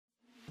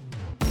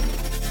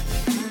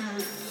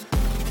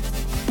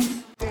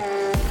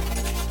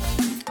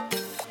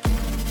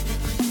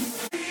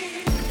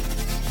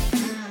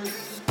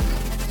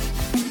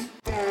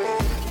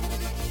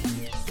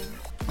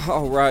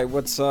All right,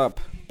 what's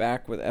up?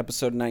 Back with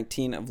episode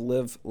 19 of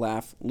Live,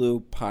 Laugh, Lou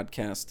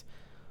podcast.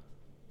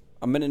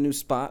 I'm in a new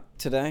spot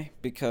today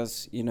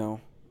because,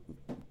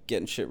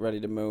 getting shit ready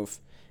to move.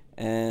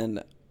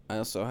 And I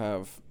also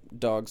have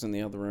dogs in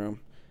the other room,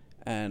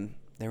 and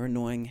they're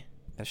annoying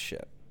as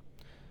shit.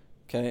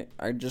 Okay,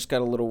 I just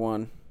got a little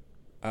one,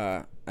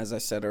 as I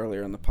said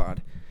earlier in the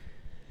pod.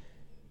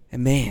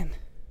 And man,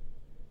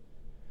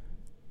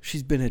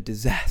 she's been a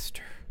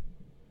disaster.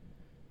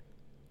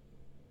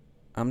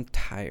 I'm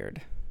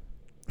tired.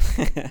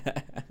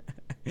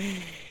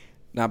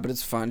 Nah, but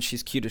it's fun.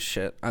 She's cute as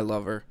shit. I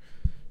love her.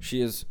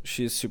 She is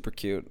super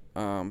cute.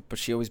 But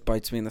she always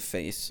bites me in the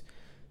face.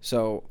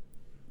 So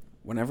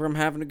whenever I'm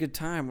having a good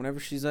time, whenever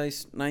she's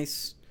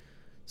nice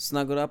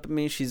snuggled up at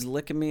me, she's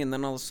licking me, and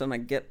then all of a sudden I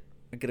get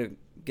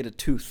a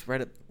tooth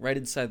right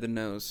inside the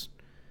nose.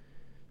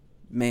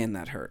 Man,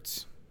 that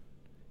hurts.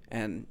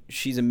 And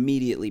she's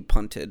immediately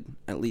punted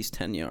at least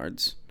 10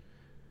 yards.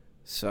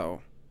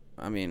 So,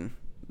 I mean,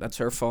 that's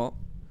her fault.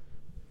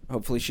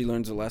 Hopefully she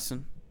learns a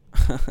lesson.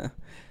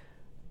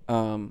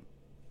 But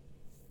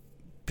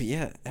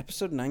yeah,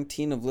 episode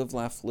 19 of Live,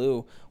 Laugh,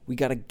 Lou. We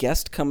got a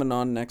guest coming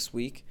on next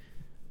week.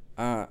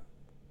 You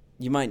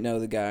might know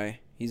the guy.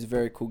 He's a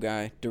very cool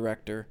guy,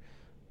 director.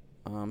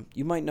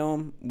 You might know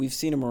him. We've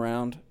seen him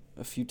around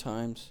a few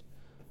times.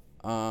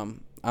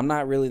 I'm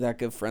not really that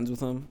good friends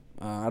with him.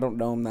 I don't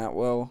know him that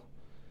well.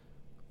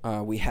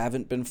 We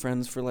haven't been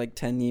friends for like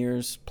 10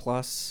 years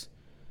plus.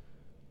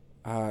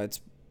 It's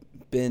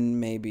been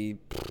maybe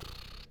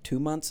 2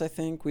 months, I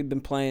think. We've been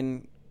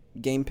playing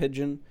Game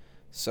Pigeon,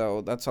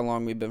 so that's how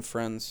long we've been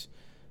friends.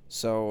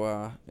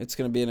 So it's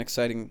going to be an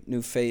exciting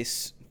new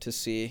face to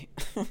see.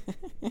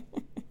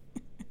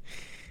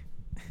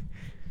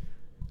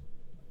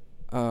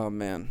 Oh,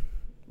 man.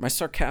 My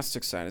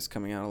sarcastic side is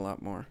coming out a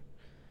lot more.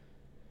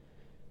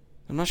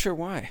 I'm not sure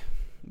why,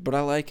 but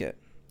I like it,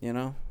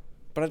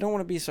 But I don't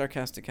want to be a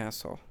sarcastic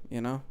asshole,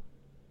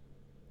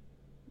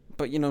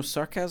 But,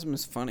 sarcasm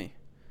is funny.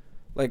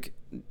 Like,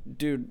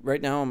 dude, right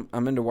now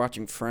I'm into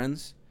watching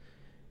Friends,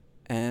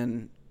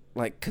 and,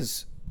 like,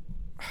 cause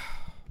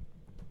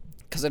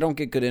I don't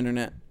get good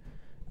internet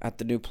at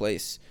the new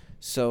place,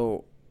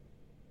 so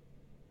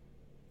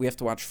we have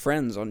to watch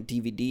Friends on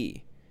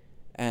DVD,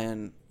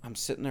 and I'm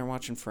sitting there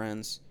watching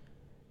Friends,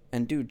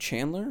 and, dude,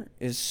 Chandler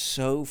is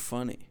so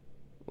funny.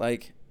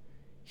 Like,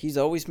 he's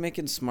always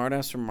making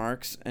smart-ass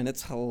remarks, and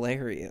it's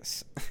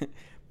hilarious.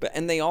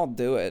 And they all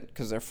do it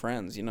because they're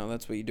friends,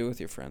 that's what you do with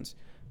your friends.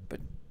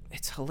 But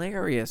it's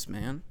hilarious,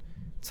 man.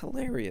 It's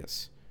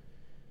hilarious.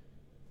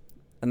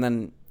 And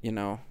then,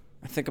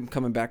 I think I'm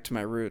coming back to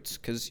my roots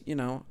because,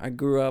 I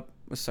grew up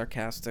a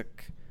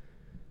sarcastic,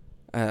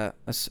 a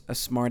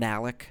smart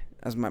aleck,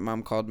 as my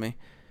mom called me.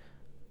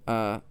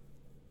 I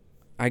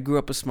grew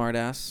up a smart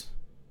ass,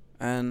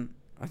 and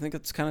I think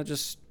it's kind of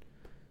just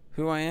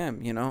who I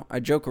am,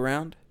 I joke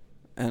around,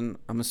 and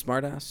I'm a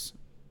smart ass,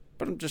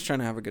 but I'm just trying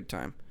to have a good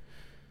time.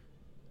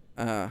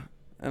 And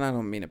I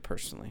don't mean it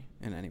personally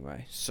in any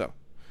way. So,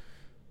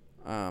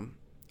 I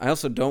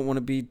also don't want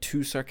to be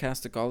too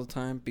sarcastic all the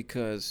time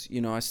because,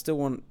 I still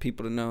want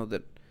people to know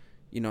that,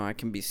 I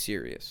can be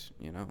serious,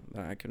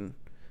 that I can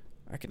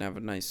have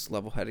a nice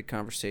level-headed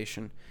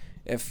conversation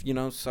if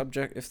the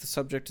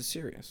subject is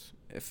serious.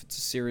 If it's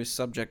a serious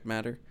subject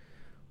matter,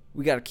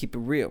 we got to keep it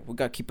real. We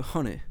got to keep it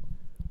 100.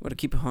 We got to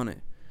keep it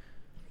 100.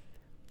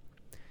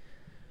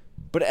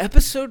 But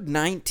episode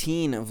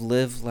 19 of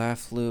Live,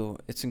 Laugh, Lou,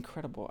 it's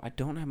incredible. I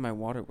don't have my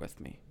water with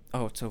me.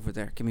 Oh, it's over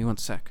there. Give me 1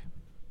 sec.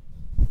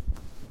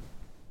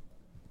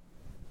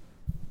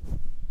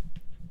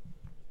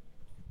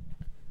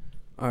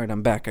 Alright,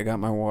 I'm back. I got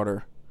my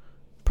water.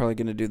 Probably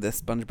going to do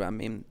this SpongeBob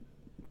meme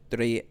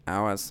 3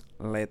 hours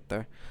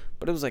later.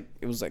 But it was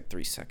like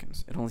 3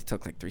 seconds. It only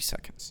took like 3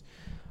 seconds.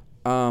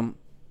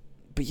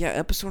 But yeah,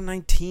 episode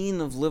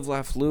 19 of Live,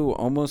 Laugh, Lou,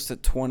 almost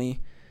at 20.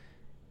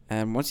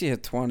 And once you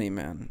hit 20,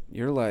 man,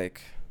 you're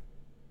like,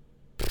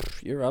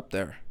 you're up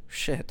there.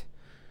 Shit.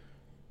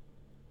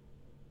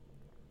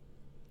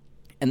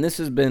 And this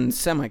has been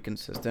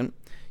semi-consistent.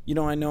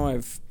 I know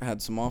I've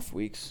had some off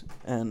weeks,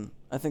 and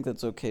I think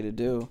that's okay to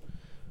do.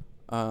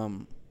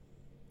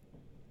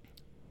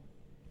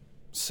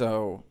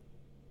 So,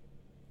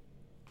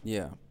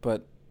 yeah,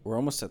 but we're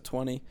almost at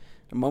 20.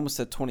 I'm almost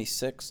at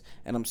 26,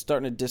 and I'm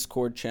starting a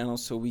Discord channel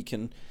so we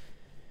can,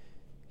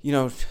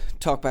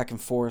 talk back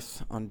and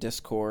forth on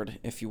Discord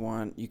if you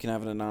want. You can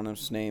have an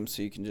anonymous name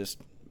so you can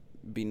just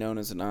be known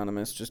as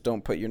anonymous. Just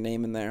don't put your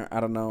name in there. I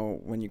don't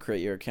know when you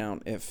create your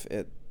account if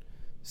it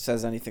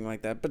says anything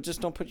like that, but just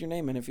don't put your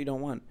name in if you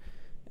don't want.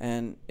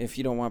 And if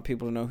you don't want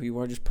people to know who you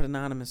are, just put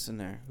anonymous in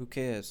there. Who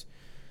cares?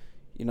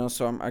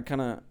 So I'm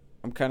kind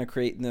of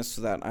creating this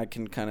so that I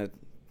can kind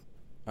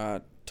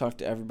of talk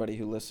to everybody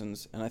who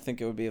listens, and I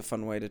think it would be a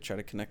fun way to try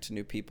to connect to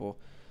new people.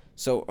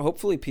 So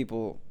hopefully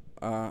people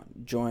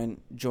join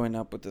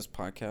up with this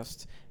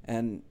podcast,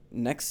 and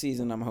next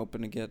season I'm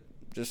hoping to get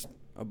just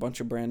a bunch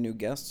of brand new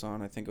guests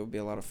on. I think it would be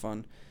a lot of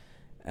fun,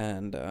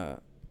 and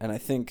I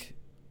think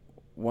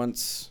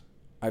once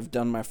I've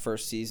done my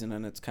first season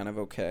and it's kind of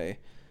okay,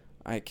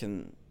 I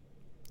can,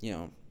 you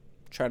know,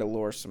 try to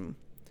lure some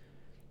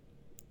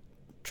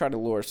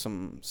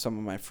of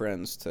my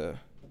friends to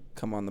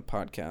come on the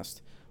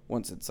podcast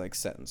once it's like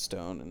set in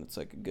stone and it's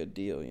like a good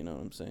deal, you know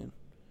what I'm saying?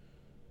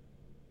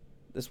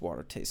 This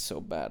water tastes so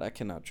bad. I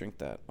cannot drink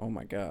that. Oh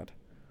my god.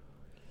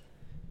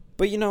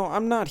 But you know,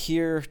 I'm not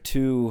here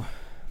to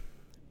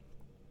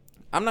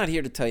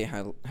tell you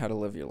how to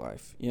live your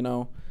life. You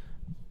know,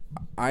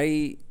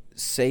 I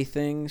say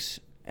things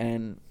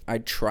and I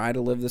try to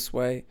live this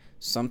way.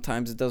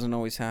 Sometimes it doesn't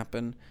always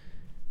happen.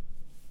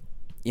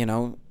 You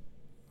know,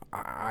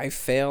 I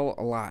fail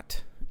a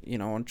lot, you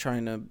know, on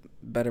trying to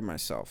better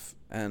myself.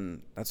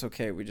 And that's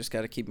okay. We just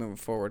got to keep moving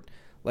forward.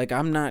 Like,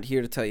 I'm not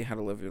here to tell you how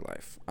to live your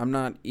life. I'm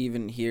not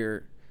even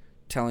here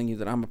telling you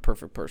that I'm a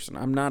perfect person.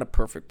 I'm not a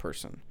perfect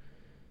person.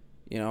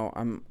 You know,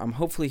 I'm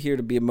hopefully here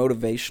to be a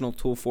motivational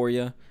tool for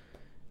you.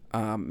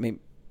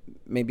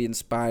 Maybe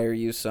inspire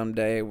you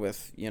someday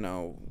with, you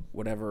know,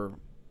 whatever,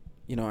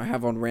 you know, I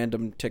have on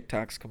random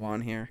TikToks come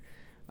on here,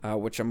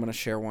 which I'm going to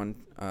share one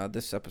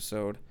this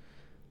episode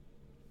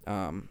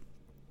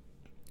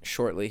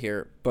shortly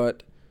here.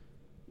 But,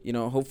 you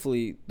know,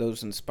 hopefully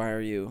those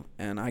inspire you,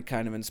 and I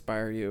kind of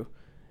inspire you.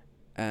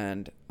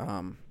 And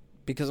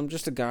because I'm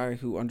just a guy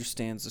who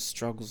understands the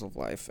struggles of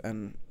life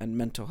and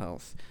mental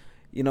health.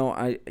 You know,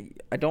 I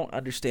don't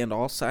understand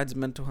all sides of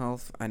mental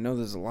health. I know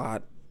there's a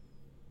lot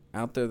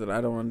out there that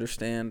I don't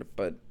understand,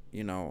 but,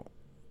 you know,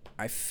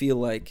 I feel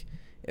like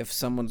if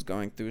someone's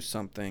going through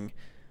something,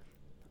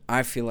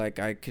 I feel like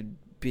I could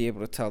be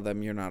able to tell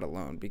them you're not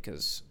alone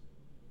because,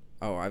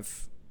 oh,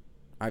 I've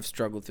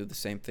struggled through the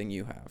same thing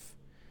you have.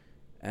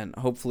 And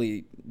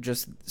hopefully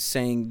just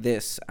saying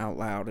this out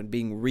loud and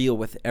being real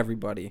with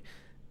everybody,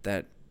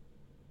 that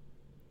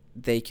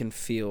they can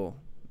feel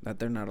that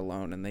they're not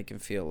alone, and they can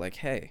feel like,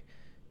 hey,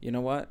 you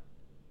know what?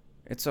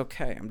 It's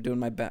okay. I'm doing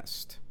my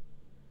best.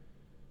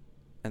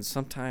 And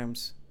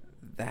sometimes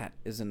that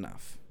is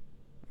enough.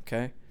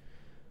 Okay?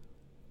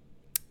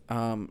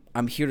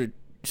 I'm here to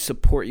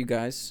support you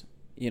guys,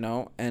 you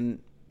know, and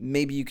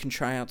maybe you can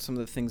try out some of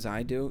the things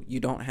I do. You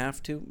don't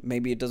have to.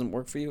 Maybe it doesn't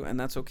work for you, and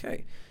that's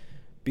okay.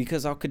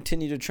 Because I'll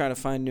continue to try to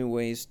find new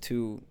ways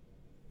to,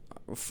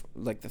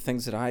 like the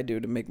things that I do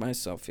to make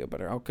myself feel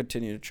better. I'll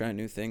continue to try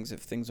new things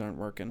if things aren't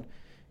working,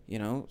 you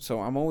know. So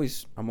I'm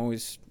always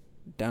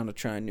down to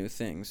try new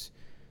things.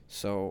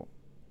 So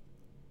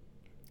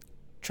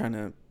trying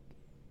to,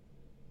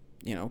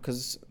 you know,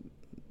 because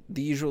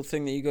the usual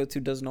thing that you go to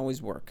doesn't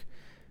always work,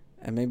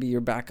 and maybe your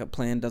backup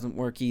plan doesn't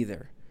work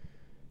either.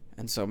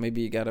 And so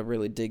maybe you got to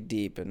really dig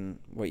deep in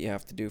what you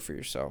have to do for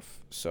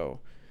yourself.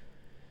 So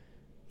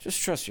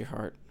just trust your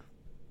heart.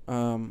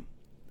 I'm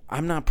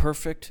not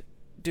perfect.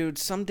 Dude,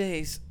 some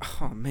days,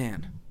 oh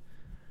man,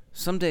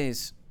 some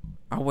days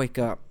I'll wake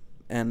up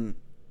and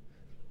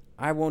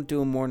I won't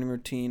do a morning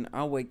routine.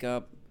 I'll wake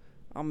up,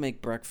 I'll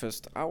make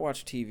breakfast, I'll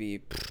watch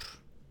TV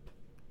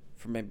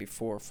for maybe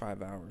 4 or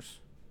 5 hours.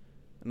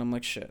 And I'm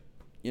like, shit,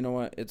 you know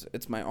what?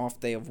 It's my off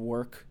day of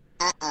work.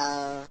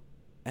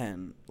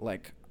 And,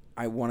 like,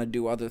 I want to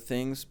do other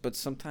things, but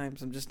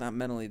sometimes I'm just not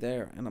mentally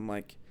there. And I'm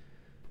like,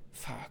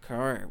 fuck,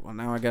 alright, well,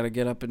 now I gotta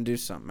get up and do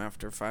something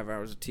after 5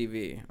 hours of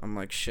TV. I'm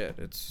like, shit,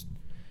 it's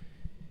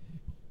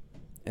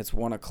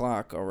 1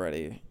 o'clock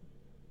already,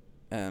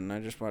 and I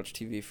just watched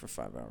TV for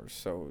 5 hours.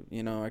 So,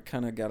 you know, I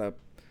kind of gotta,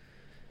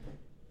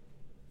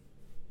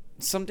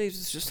 some days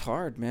it's just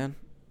hard, man,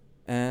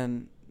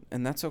 and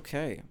that's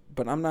okay.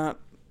 But I'm not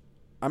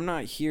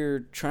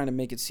here trying to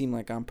make it seem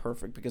like I'm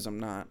perfect, because I'm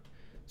not.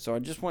 So I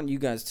just want you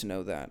guys to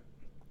know that.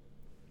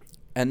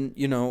 And,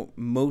 you know,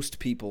 most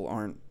people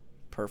aren't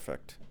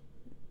perfect.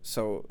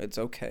 So it's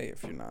okay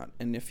if you're not.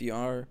 And if you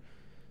are,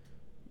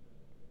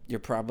 you're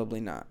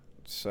probably not.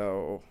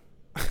 So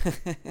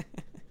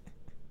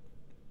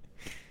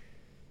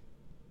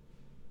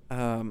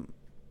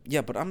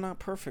yeah, but I'm not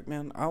perfect,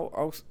 man.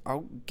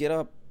 I'll get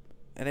up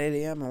at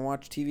 8 a.m. and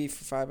watch TV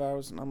for 5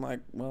 hours, and I'm like,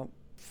 well,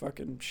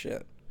 fucking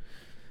shit.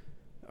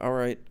 All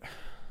right,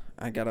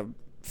 I gotta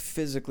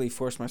physically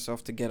force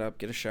myself to get up,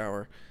 get a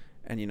shower,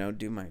 and, you know,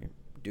 do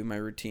my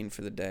routine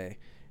for the day,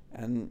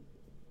 and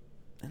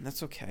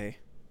that's okay.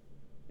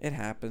 It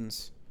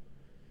happens.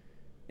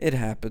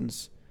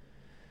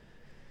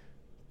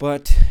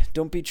 But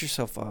don't beat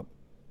yourself up.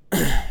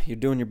 You're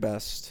doing your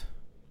best.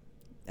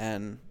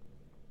 And,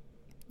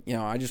 you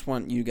know, I just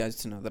want you guys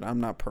to know that I'm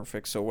not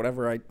perfect. So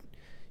whatever I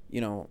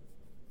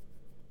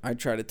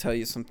try to tell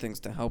you some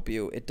things to help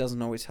you. It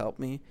doesn't always help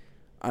me.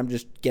 I'm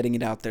just getting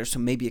it out there, so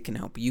maybe it can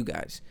help you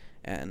guys.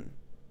 And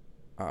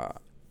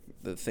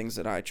the things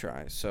that I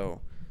try.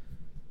 So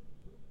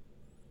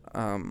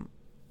I'm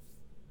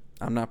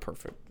not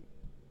perfect.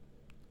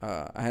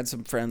 I had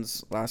some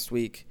friends last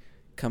week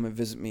come and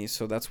visit me,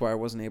 so that's why I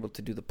wasn't able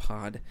to do the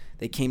pod.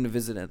 They came to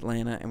visit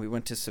Atlanta, and we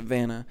went to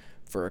Savannah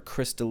for a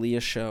Chris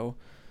D'Elia show.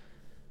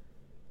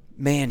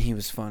 Man, he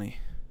was funny.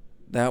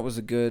 That was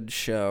a good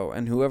show.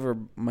 And whoever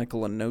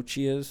Michael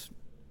Anochi is,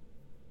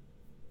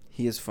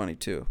 he is funny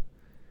too.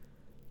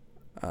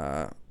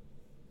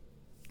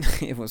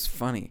 It was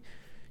funny.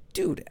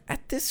 Dude,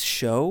 at this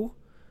show,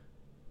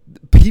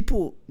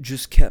 people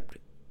just kept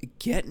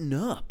getting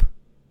up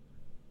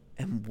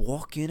and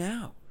walking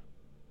out.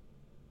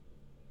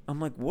 I'm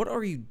like, what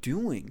are you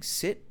doing?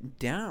 Sit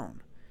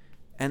down.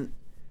 And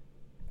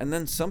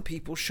then some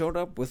people showed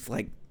up with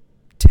like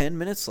 10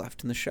 minutes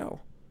left in the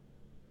show.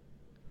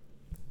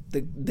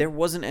 There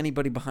wasn't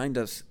anybody behind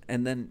us,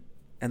 and then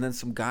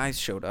some guys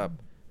showed up,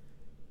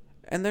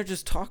 and they're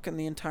just talking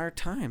the entire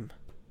time.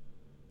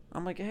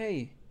 I'm like,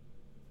 hey,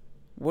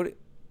 what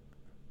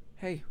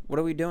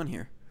are we doing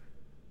here?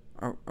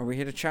 Are we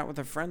here to chat with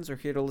our friends or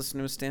here to listen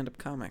to a stand-up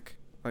comic?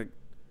 Like,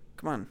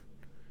 come on.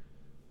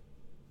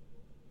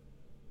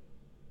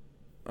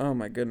 Oh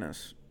my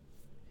goodness.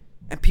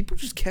 And people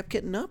just kept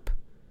getting up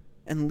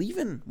and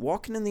leaving,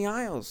 walking in the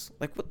aisles.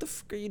 Like, what the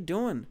fuck are you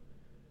doing?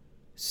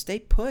 Stay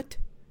put.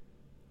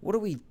 What are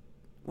we,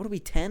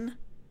 10?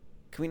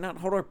 Can we not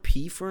hold our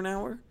pee for an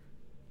hour?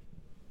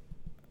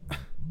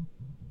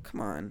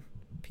 Come on,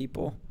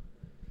 people.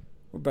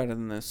 We're better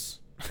than this.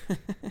 It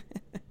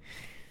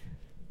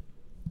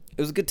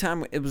was a good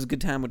time. It was a good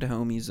time with the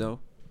homies,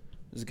 though.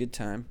 It was a good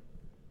time.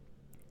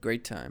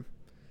 Great time.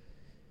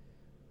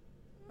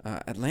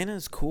 Atlanta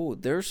is cool.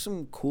 There's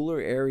some cooler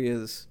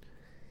areas.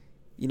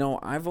 You know,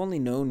 I've only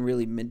known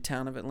really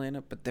Midtown of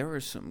Atlanta, but there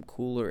are some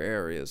cooler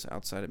areas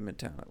outside of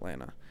Midtown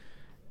Atlanta.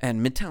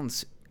 And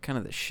Midtown's kind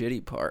of the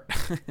shitty part.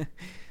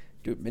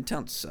 Dude,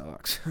 Midtown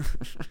sucks.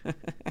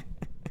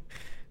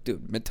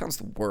 Dude, Midtown's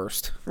the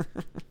worst.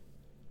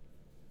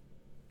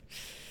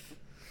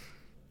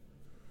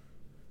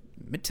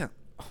 Midtown?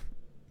 Oh,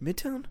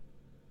 Midtown?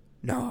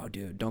 No,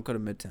 dude, don't go to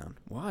Midtown.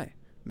 Why?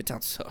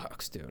 Midtown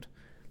sucks, dude.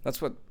 That's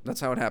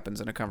how it happens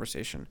in a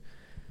conversation.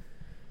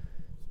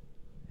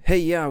 Hey,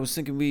 yeah, I was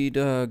thinking we'd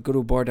go to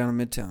a bar down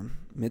in Midtown.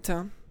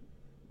 Midtown?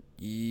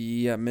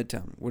 Yeah,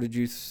 Midtown. What did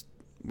you...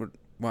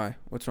 Why?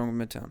 What's wrong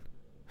with Midtown?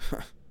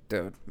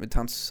 Dude,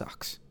 Midtown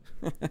sucks.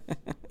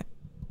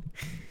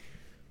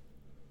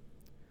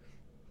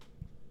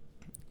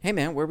 Hey,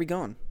 man, where are we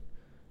going?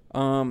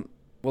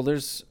 Well,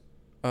 there's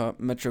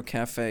Metro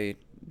Cafe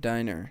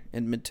Diner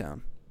in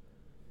Midtown.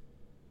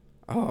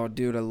 Oh,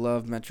 dude, I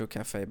love Metro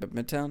Cafe, but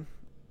Midtown?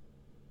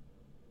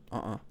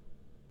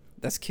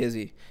 That's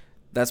kizzy.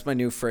 That's my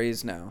new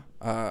phrase now.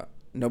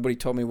 Nobody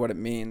told me what it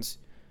means,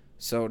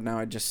 so now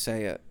I just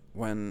say it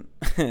when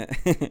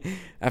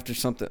after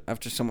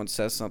someone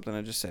says something,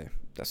 I just say,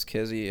 "That's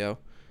kizzy, yo.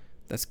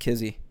 That's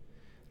kizzy."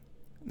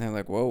 And they're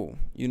like, "Whoa,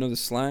 you know the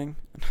slang?"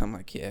 And I'm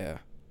like, "Yeah,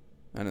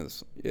 I know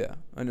this. Yeah,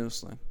 I know the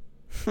slang."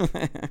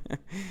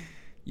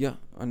 Yeah,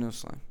 I know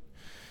slang.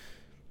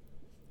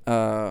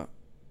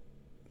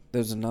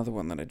 There's another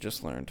one that I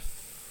just learned.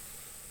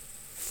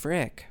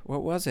 Frick,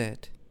 what was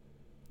it?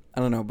 I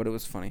don't know, but it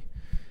was funny.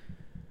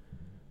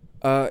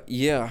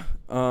 Yeah.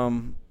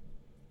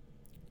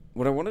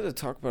 What I wanted to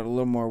talk about a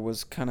little more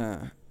was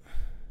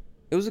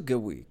it was a good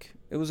week.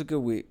 It was a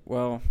good week.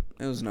 Well,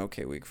 it was an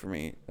okay week for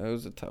me. It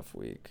was a tough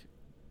week,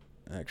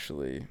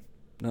 actually,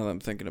 now that I'm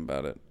thinking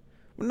about it.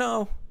 Well,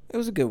 no, it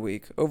was a good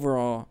week.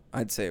 Overall,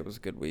 I'd say it was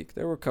a good week.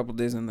 There were a couple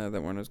days in there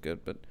that weren't as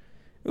good, but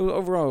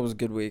overall it was a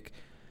good week.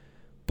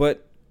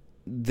 But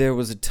there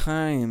was a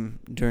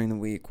time during the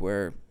week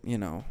where, you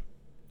know,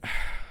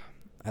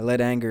 I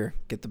let anger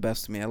get the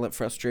best of me. I let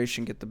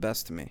frustration get the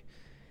best of me.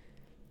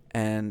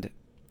 And,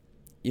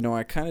 you know,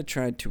 I kind of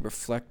tried to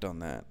reflect on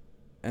that.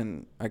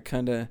 And I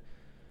kind of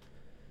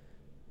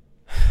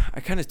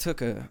just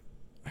took a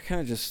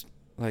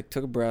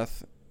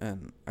breath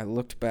and I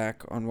looked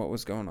back on what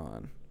was going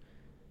on.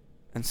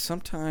 And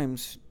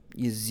sometimes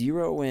you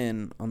zero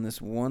in on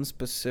this one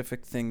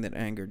specific thing that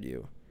angered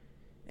you,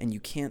 and you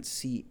can't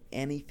see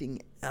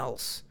anything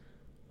else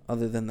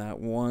other than that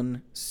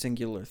one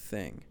singular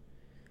thing.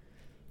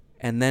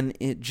 And then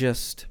it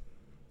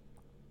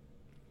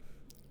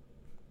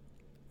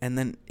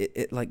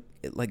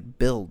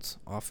builds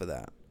off of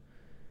that.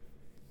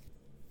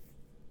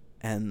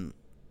 And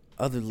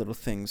other little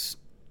things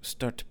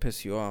start to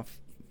piss you off,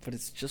 but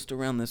it's just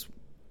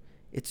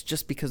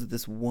because of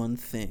this one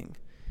thing.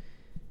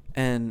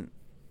 And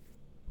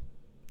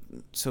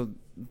so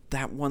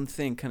that one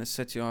thing kind of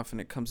sets you off, and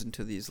it comes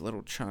into these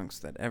little chunks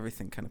that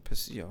everything kind of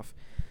pisses you off.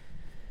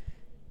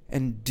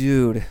 And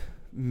dude,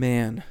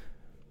 man,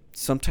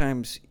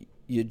 sometimes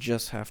you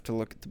just have to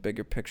look at the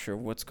bigger picture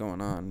of what's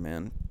going on,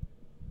 man.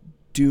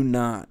 Do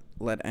not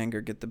let anger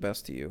get the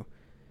best of you.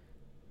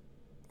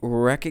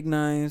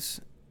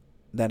 Recognize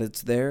that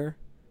it's there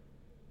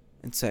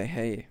and say,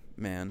 "Hey,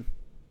 man,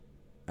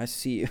 I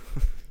see you."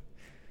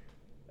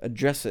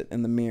 Address it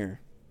in the mirror.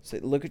 Say,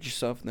 look at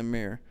yourself in the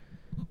mirror,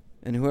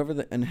 and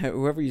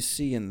whoever you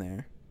see in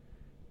there,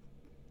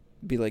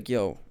 be like,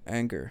 "Yo,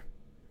 anger,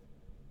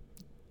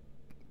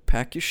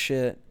 pack your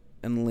shit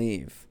and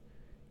leave.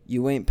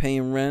 You ain't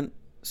paying rent,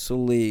 so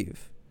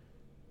leave."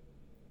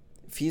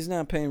 If he's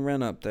not paying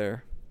rent up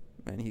there,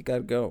 man, he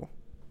gotta go.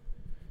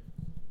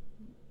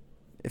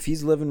 If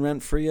he's living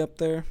rent free up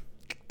there,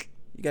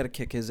 you gotta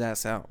kick his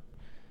ass out.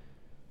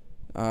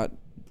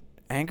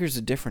 Anger's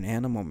a different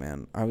animal,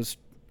 man. I was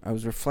I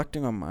was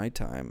reflecting on my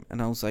time,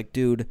 and I was like,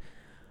 dude,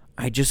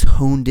 I just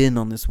honed in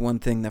on this one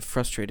thing that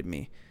frustrated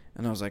me.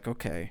 And I was like,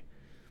 okay,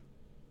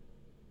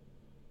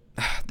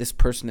 this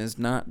person is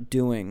not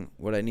doing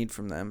what I need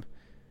from them.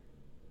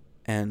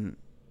 And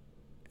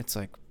it's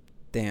like,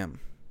 damn.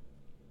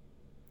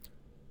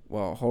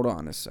 Well, hold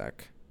on a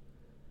sec.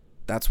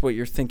 That's what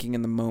you're thinking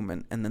in the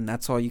moment, and then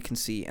that's all you can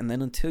see. And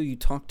then until you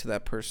talk to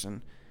that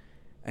person,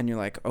 and you're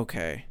like,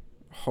 okay,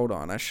 hold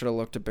on, I should have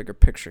looked at bigger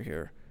picture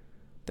here.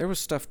 There was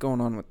stuff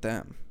going on with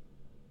them.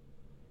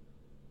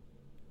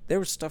 There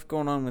was stuff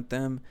going on with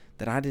them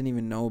that I didn't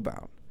even know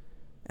about.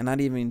 And I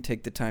didn't even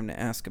take the time to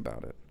ask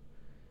about it.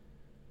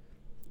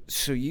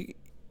 So you,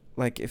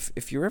 like,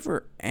 if you're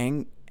ever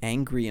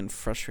angry and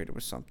frustrated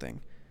with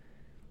something,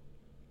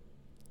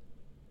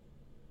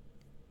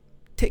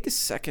 take a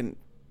second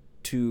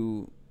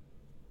to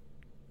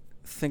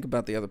think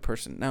about the other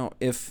person. Now,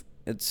 if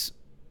it's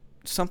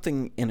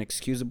something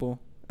inexcusable,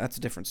 that's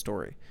a different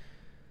story.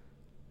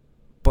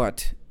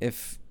 But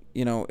if,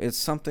 it's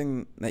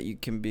something that you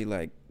can be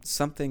like,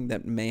 something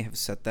that may have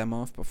set them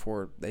off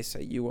before they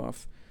set you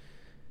off,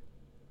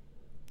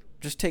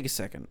 just take a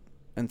second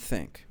and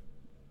think.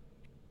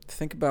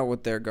 Think about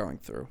what they're going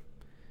through.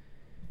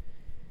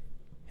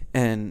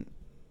 And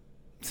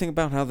think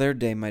about how their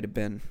day might have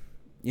been,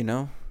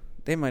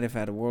 They might have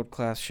had a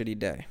world-class shitty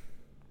day.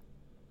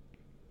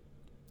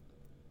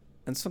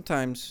 And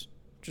sometimes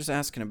just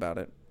asking about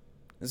it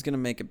is going to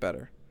make it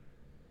better.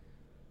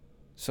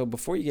 So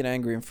before you get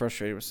angry and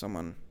frustrated with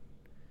someone,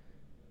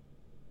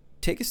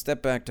 take a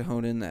step back to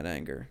hone in that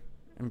anger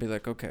and be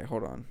like, okay,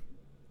 hold on.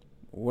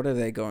 What are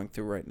they going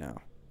through right now?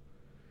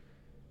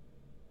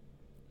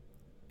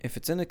 If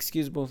it's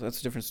inexcusable, that's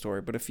a different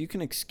story. But if you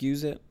can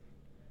excuse it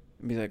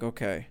and be like,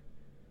 okay,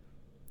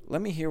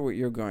 let me hear what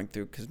you're going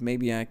through, because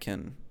maybe I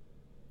can,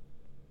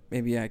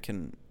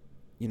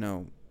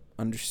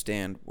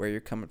 understand where you're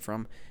coming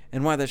from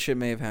and why that shit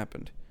may have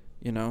happened,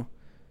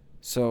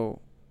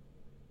 So,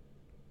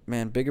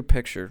 man, bigger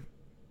picture.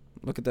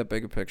 Look at that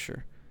bigger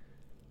picture.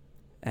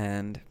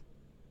 And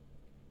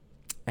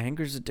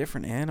anger's a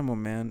different animal,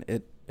 man.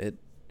 It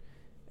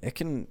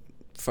can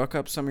fuck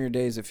up some of your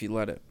days if you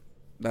let it.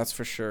 That's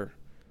for sure.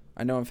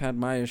 I know I've had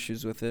my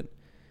issues with it,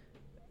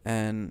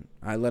 and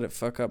I let it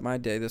fuck up my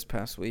day this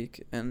past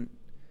week, and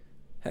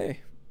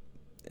hey,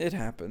 it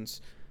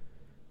happens.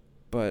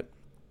 But,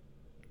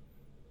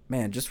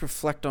 man, just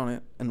reflect on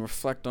it, and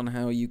reflect on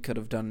how you could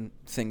have done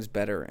things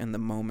better in the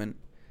moment,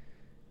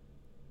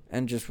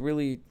 and just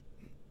really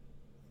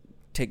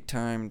take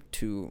time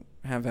to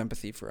have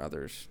empathy for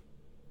others,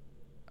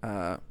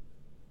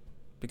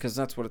 because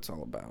that's what it's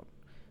all about.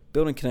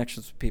 Building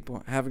connections with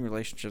people, having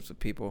relationships with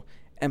people,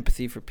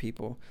 empathy for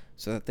people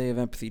so that they have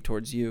empathy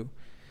towards you.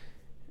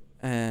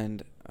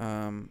 And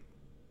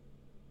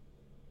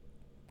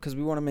because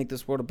we want to make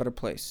this world a better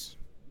place.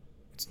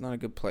 It's not a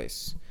good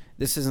place.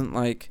 This isn't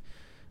like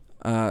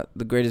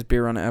the greatest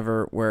beer run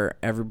ever where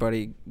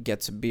everybody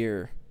gets a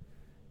beer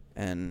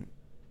and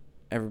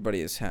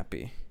everybody is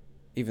happy,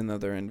 even though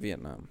they're in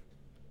Vietnam.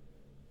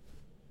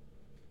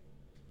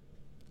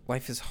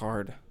 Life is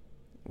hard.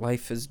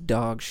 Life is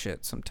dog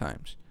shit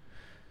sometimes.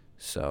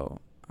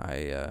 So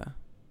I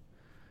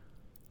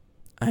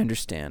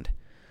understand.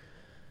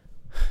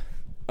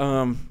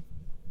 But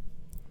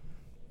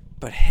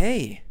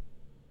hey,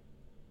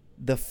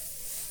 the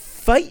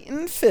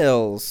Fightin'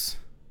 Phils.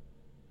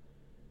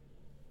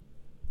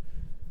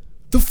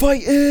 The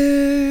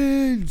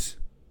Fightins!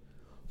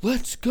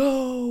 Let's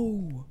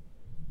go!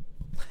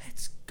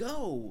 Let's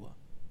go!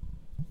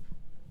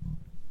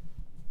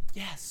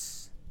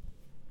 Yes.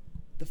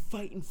 The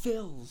Fightin'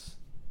 Phils.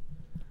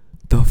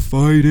 The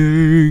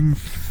Fighting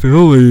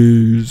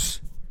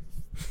Phillies.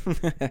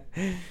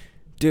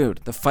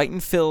 Dude, the Fightin'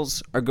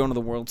 Phils are going to the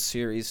World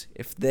Series.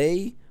 If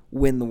they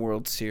win the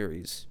World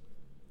Series,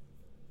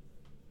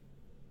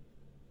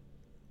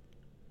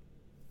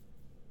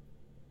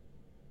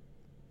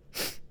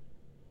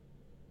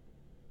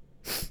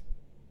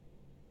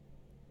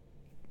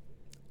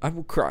 I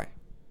will cry.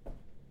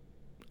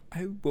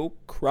 I will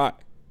cry.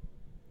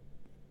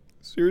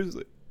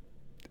 Seriously.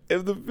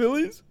 If the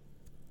Phillies...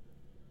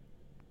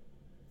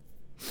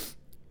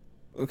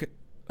 Okay,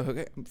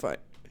 I'm fine.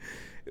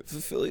 If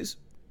the Phillies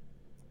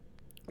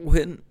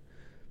win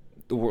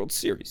the World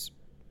Series,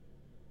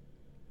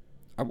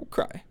 I will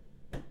cry.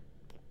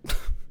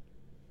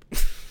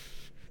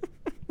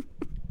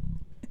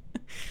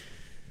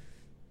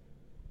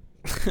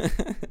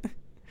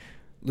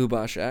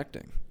 Lubosh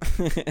acting.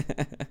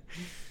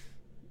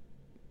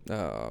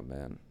 Oh,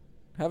 man.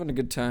 Having a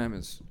good time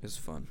is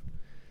fun.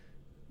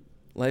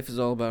 Life is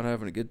all about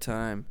having a good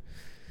time.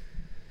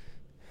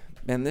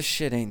 Man, this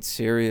shit ain't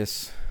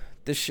serious.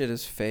 This shit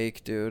is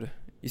fake, dude.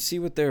 You see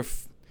what they're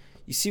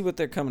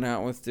coming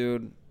out with,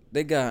 dude?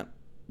 They got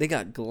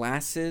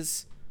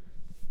glasses.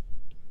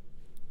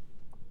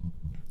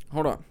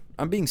 Hold on.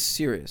 I'm being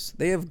serious.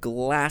 They have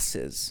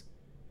glasses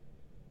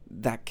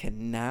that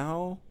can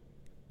now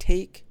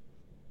take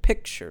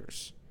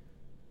pictures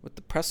with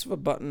the press of a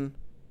button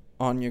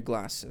on your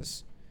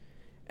glasses.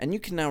 And you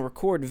can now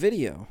record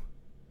video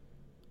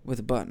with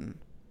a button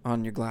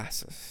on your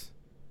glasses.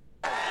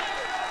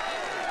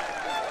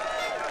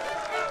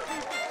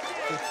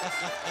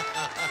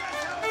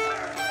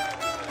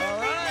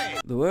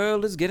 The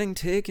world is getting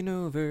taken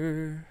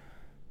over,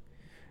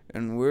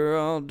 and we're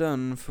all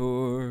done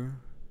for.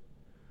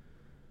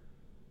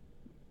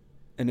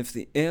 And if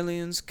the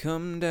aliens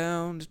come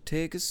down to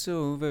take us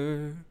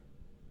over,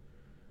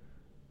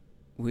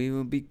 we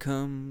will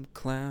become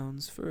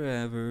clowns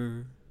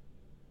forever.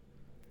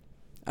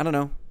 I don't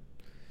know.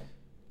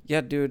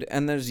 Yeah, dude,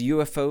 and there's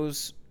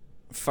UFOs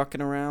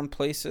fucking around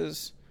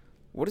places.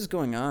 What is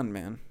going on,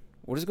 man?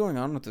 What is going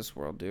on with this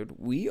world, dude?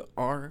 We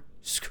are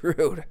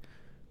screwed.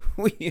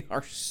 We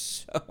are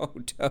so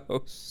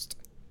toast.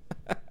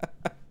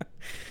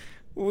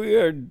 We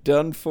are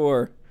done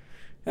for.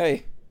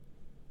 Hey,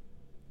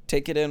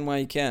 take it in while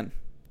you can.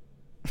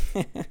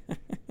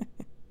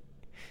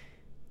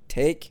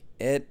 Take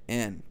it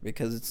in,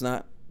 because it's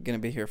not going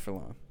to be here for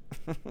long.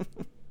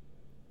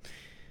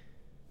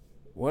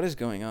 What is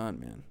going on,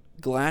 man?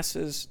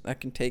 Glasses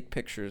that can take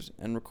pictures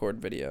and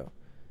record video.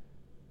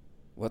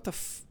 What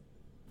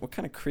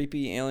kind of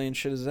creepy alien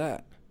shit is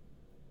that?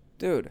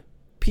 Dude,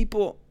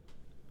 people...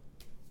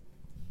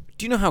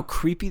 Do you know how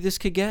creepy this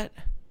could get?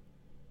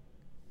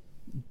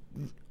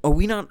 Are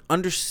we not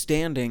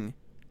understanding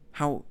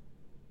how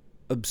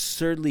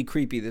absurdly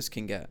creepy this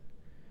can get?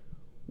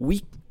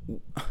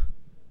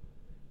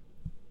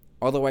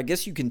 Although I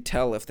guess you can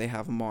tell if they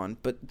have them on.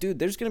 But, dude,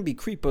 there's going to be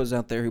creepos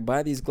out there who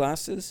buy these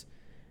glasses,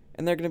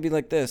 and they're going to be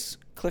like this.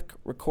 Click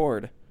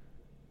record.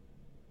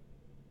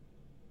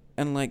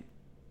 And, like,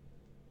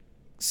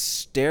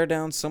 stare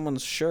down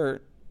someone's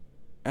shirt,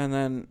 and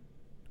then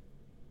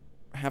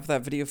have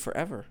that video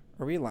forever.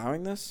 Are we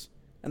allowing this?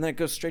 And then it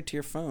goes straight to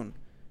your phone.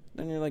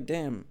 Then you're like,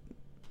 damn,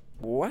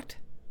 what?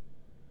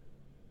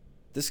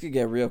 This could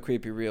get real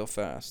creepy real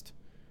fast.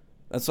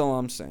 That's all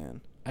I'm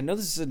saying. I know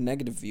this is a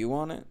negative view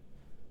on it,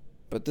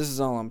 but this is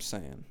all I'm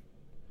saying.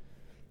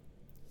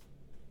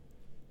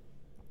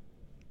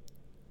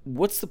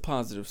 What's the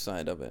positive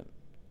side of it?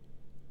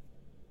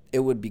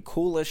 It would be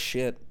cool as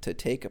shit to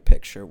take a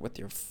picture with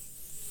your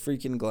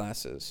freaking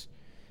glasses.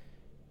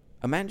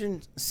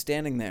 Imagine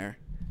standing there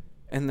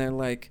and they're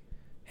like,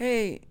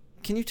 hey,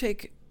 can you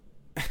take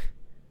a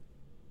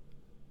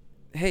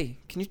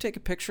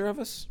picture of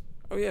us?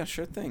 Oh yeah,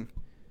 sure thing.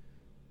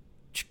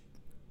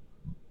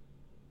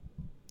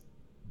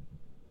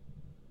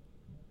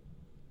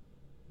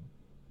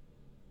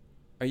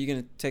 Are you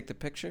going to take the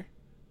picture?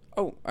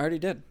 Oh, I already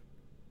did.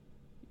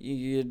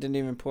 You didn't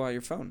even pull out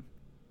your phone.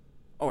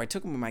 Oh, I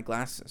took them with my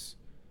glasses.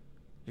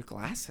 Your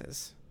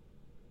glasses?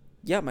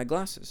 Yeah, my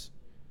glasses.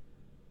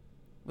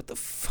 What the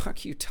fuck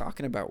are you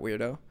talking about,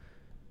 weirdo?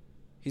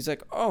 He's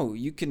like, oh,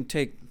 you can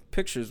take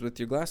pictures with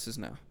your glasses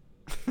now.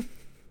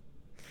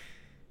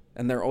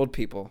 And they're old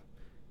people.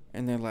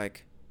 And they're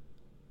like,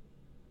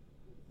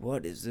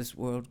 what is this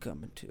world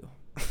coming to?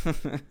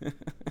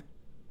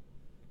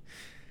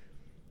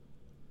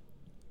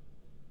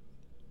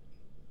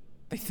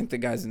 They think the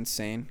guy's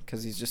insane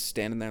because he's just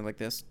standing there like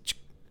this.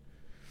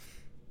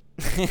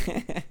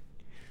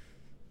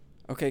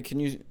 Okay, can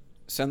you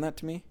send that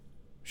to me?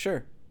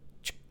 Sure.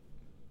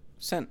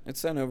 Sent. It's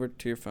sent over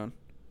to your phone.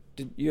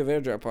 Did you have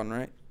AirDrop on,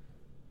 right?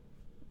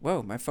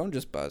 Whoa, my phone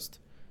just buzzed.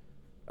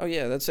 Oh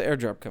yeah, that's the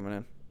AirDrop coming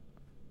in.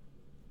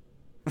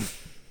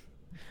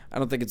 I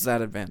don't think it's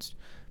that advanced.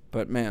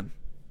 But man,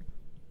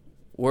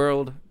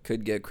 world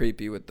could get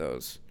creepy with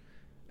those.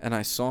 And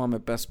I saw them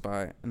at Best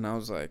Buy, and I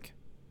was like...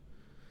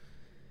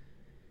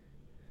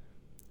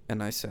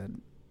 And I said,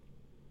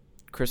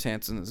 Chris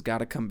Hansen has got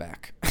to come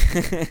back.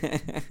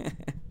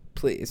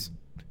 Please.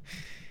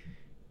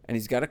 And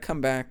he's got to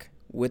come back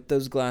with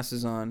those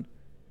glasses on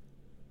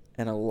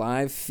and a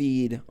live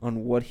feed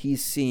on what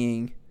he's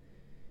seeing.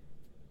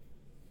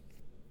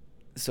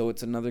 So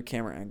it's another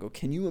camera angle.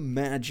 Can you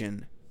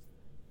imagine?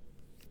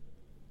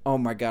 Oh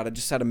my God, I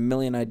just had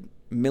 $1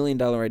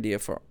 million idea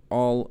for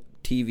all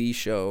TV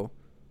show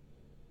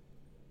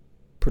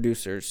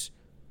producers.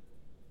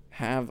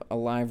 Have a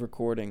live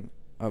recording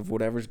of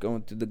whatever's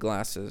going through the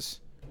glasses.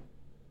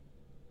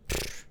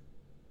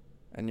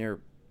 And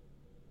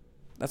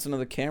that's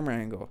another camera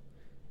angle.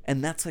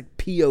 And that's like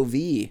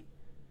POV.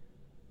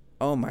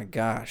 Oh my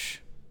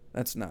gosh.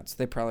 That's nuts.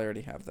 They probably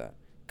already have that.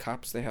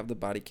 Cops, they have the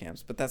body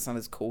cams. But that's not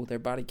as cool. They're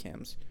body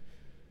cams.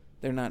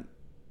 They're not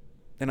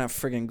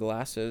friggin'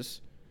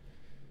 glasses.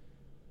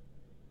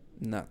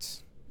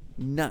 Nuts.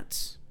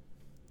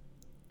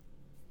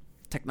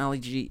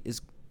 Technology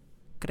is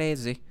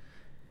crazy.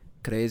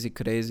 Crazy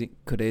does.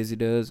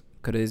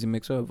 Crazy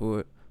makes up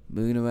for it.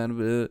 But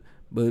you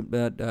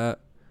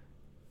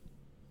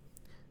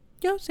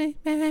say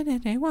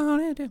that they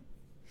wanted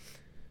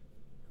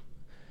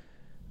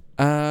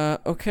to.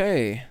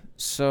 Okay.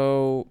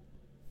 So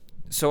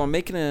I'm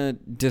making a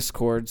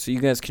Discord so you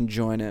guys can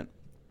join it.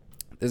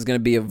 There's going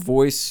to be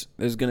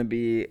there's going to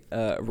be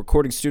a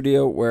recording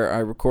studio where I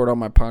record all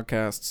my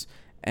podcasts,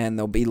 and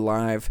they'll be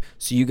live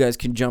so you guys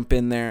can jump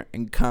in there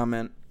and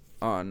comment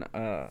on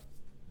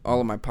all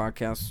of my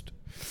podcast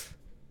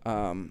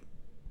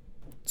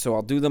So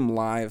I'll do them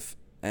live,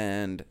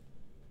 and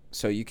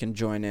so you can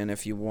join in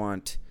if you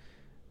want.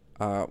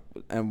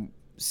 And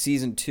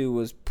season 2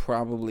 is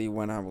probably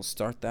when I will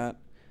start that.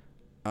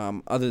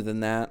 Other than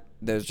that,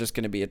 there's just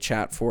going to be a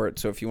chat for it.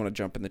 So if you want to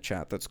jump in the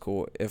chat, that's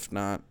cool. If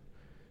not,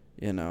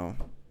 then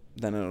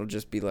it'll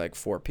just be like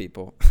 4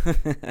 people.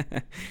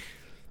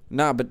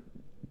 Nah, but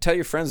tell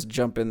your friends to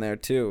jump in there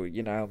too.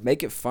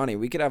 Make it funny.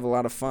 We could have a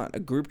lot of fun. A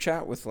group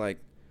chat with like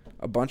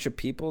a bunch of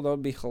people, that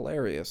would be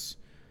hilarious.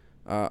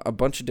 A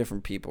bunch of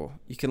different people.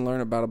 You can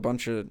learn about a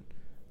bunch of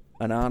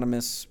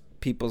anonymous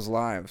people's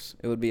lives.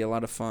 It would be a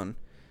lot of fun.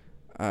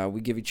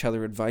 We give each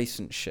other advice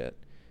and shit.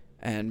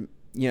 And,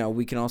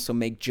 we can also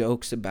make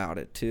jokes about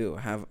it too.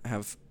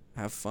 Have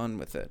fun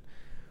with it.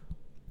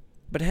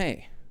 But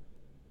hey,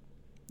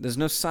 there's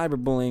no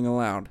cyberbullying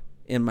allowed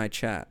in my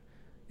chat.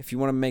 If you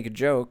want to make a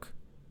joke,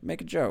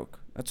 make a joke.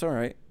 That's all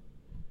right.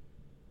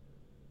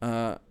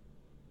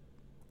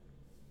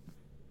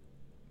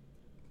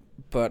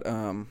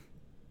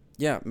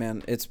 Yeah,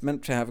 man, it's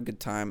meant to have a good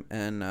time,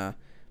 and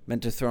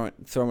meant to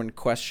throw in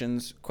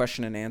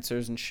question and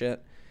answers and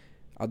shit.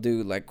 I'll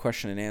do like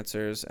question and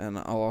answers, and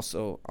I'll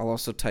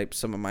also type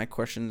some of my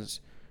questions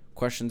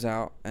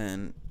out,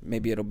 and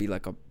maybe it'll be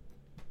like a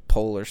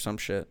poll or some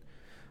shit.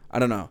 I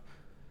don't know.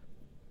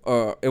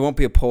 It won't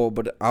be a poll,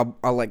 but I'll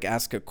like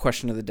ask a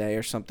question of the day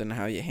or something,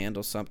 how you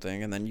handle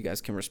something, and then you guys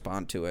can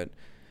respond to it,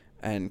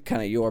 and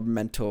kind of your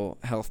mental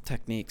health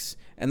techniques.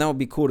 And that would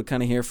be cool to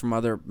kind of hear from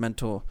other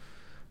mental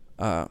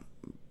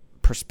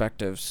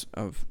perspectives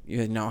of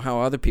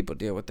how other people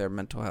deal with their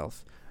mental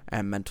health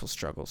and mental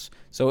struggles.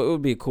 So it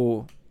would be a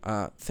cool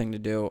thing to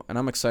do, and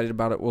I'm excited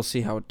about it. We'll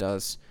see how it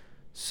does.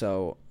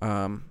 So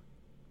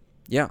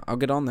yeah, I'll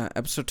get on that.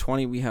 Episode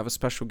 20, we have a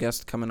special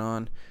guest coming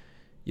on.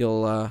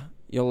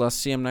 You'll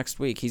see him next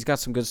week. He's got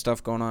some good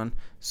stuff going on,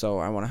 so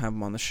I want to have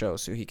him on the show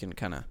so he can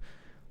kind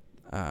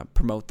of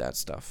promote that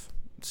stuff.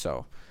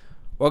 So,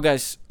 well,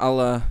 guys,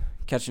 I'll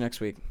catch you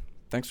next week.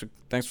 Thanks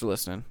for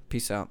listening.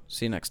 Peace out.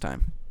 See you next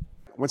time.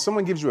 When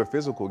someone gives you a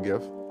physical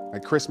gift,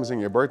 like Christmas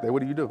and your birthday, what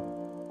do?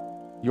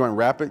 You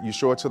unwrap it, you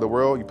show it to the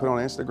world, you put it on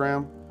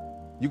Instagram.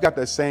 You got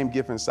that same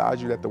gift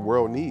inside you that the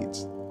world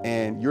needs.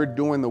 And you're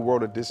doing the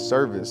world a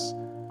disservice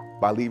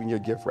by leaving your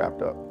gift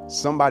wrapped up.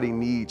 Somebody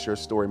needs your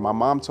story. My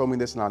mom told me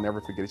this and I'll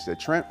never forget it. She said,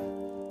 Trent,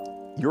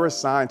 you're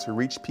assigned to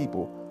reach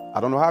people.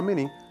 I don't know how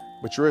many,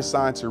 but you're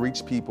assigned to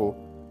reach people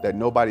that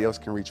nobody else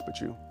can reach but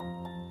you.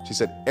 She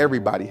said,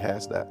 everybody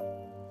has that.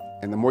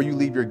 And the more you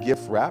leave your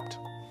gift wrapped,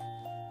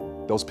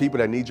 those people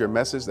that need your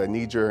message, that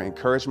need your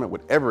encouragement,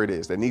 whatever it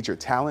is, that need your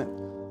talent,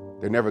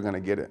 they're never gonna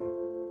get it.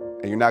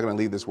 And you're not gonna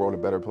leave this world a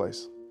better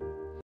place.